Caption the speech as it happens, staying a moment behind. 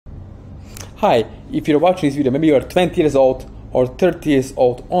Hi, if you're watching this video, maybe you're 20 years old or 30 years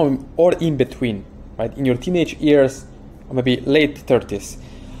old or in between, right? In your teenage years or maybe late 30s.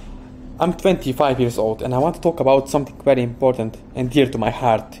 I'm 25 years old and I want to talk about something very important and dear to my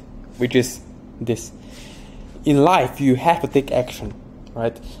heart, which is this. In life, you have to take action,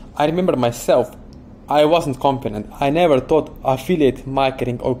 right? I remember myself, I wasn't confident. I never thought affiliate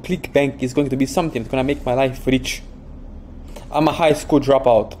marketing or clickbank is going to be something that's going to make my life rich. I'm a high school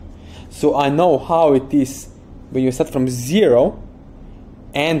dropout, so I know how it is when you start from zero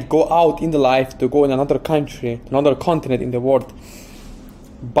and go out in the life to go in another country, another continent in the world,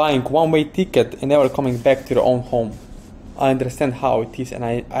 buying one-way ticket and never coming back to your own home. I understand how it is and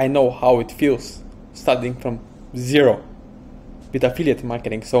I know how it feels starting from zero with affiliate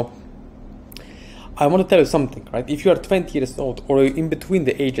marketing. So I want to tell you something, right? If you are 20 years old or in between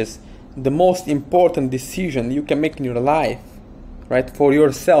the ages, the most important decision you can make in your life, right, for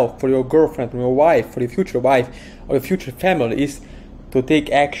yourself, for your girlfriend, for your wife, for your future wife or your future family is to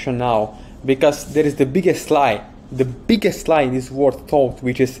take action now. Because there is the biggest lie in this world told,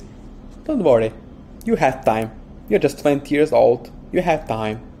 which is, don't worry, you have time. You're just 20 years old, you have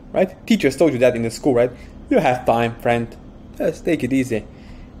time, right? Teachers told you that in the school, right? You have time, friend, just take it easy.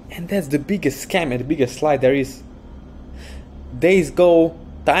 And that's the biggest scam and the biggest lie there is. Days go,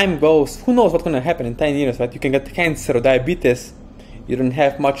 time goes, who knows what's gonna happen in 10 years, right? You can get cancer or diabetes, you don't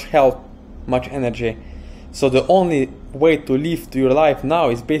have much health, much energy. So the only way to live to your life now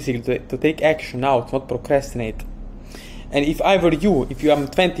is basically to take action now, to not procrastinate. And if I were you, if you are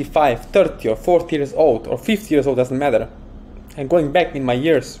 25, 30 or 40 years old or 50 years old, doesn't matter, and going back in my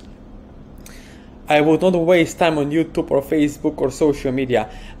years, I would not waste time on YouTube or Facebook or social media.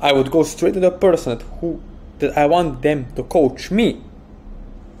 I would go straight to the person that I want them to coach me.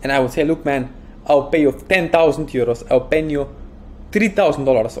 And I would say, look man, I'll pay you 10,000 euros, I'll pay you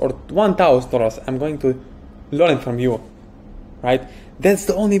 $3,000 or $1,000. I'm going to learn from you, right? That's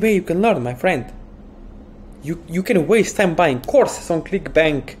the only way you can learn, my friend. You can waste time buying courses on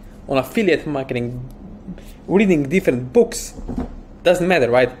clickbank, on affiliate marketing, reading different books. Doesn't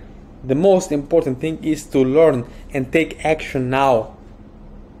matter, right? The most important thing is to learn and take action now,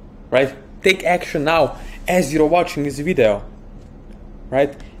 right? Take action now as you're watching this video,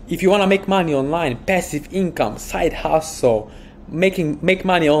 right? If you want to make money online, passive income, side hustle, make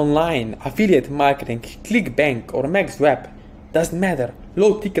money online, affiliate marketing, clickbank or max web, doesn't matter,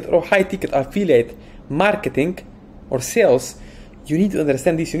 low ticket or high ticket affiliate marketing or sales, you need to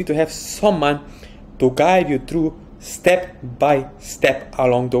understand this. You need to have someone to guide you through step by step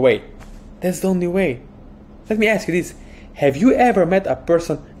along the way. That's the only way. Let me ask you this. Have you ever met a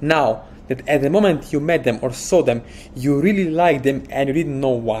person now that at the moment you met them or saw them, you really liked them and you didn't know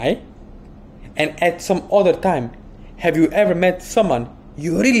why? And at some other time, have you ever met someone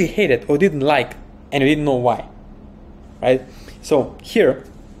you really hated or didn't like and you didn't know why? Right? So here,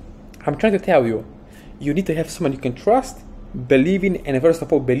 I'm trying to tell you, you need to have someone you can trust, believe in, and first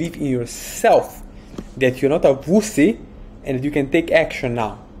of all, believe in yourself. That you're not a wussy and that you can take action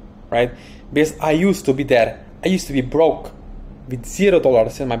now, right? Because I used to be there. I used to be broke with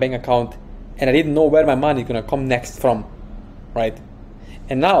 $0 in my bank account and I didn't know where my money is gonna come next from, right?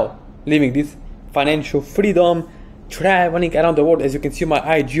 And now, living this financial freedom, traveling around the world, as you can see on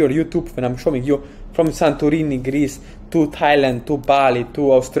my IG or YouTube when I'm showing you from Santorini, Greece, to Thailand, to Bali,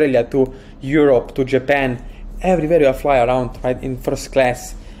 to Australia, to Europe, to Japan, everywhere I fly around, right, in first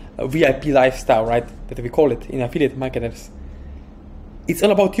class, VIP lifestyle, right, that we call it in affiliate marketers. It's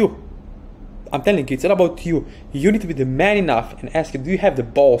all about you. I'm telling you, it's all about you. You need to be the man enough and ask you, do you have the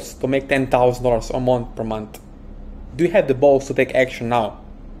balls to make $10,000 a month per month? Do you have the balls to take action now?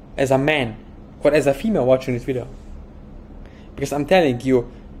 As a man or as a female watching this video? Because I'm telling you,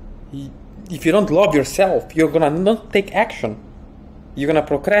 if you don't love yourself, you're gonna not take action. You're gonna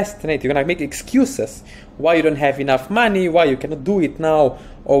procrastinate, you're gonna make excuses why you don't have enough money, why you cannot do it now,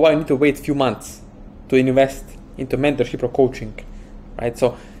 or why you need to wait a few months to invest into mentorship or coaching, right?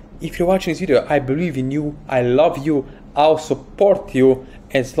 So if you're watching this video, I believe in you, I love you, I'll support you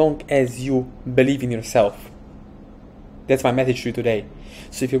as long as you believe in yourself. That's my message to you today.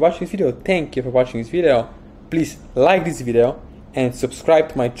 So if you're watching this video, thank you for watching this video. Please like this video and subscribe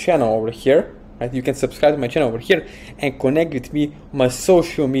to my channel over here, right? You can subscribe to my channel over here and connect with me on my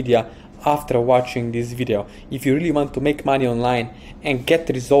social media after watching this video. If you really want to make money online and get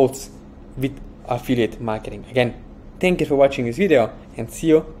results with affiliate marketing. Again, thank you for watching this video and see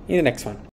you in the next one.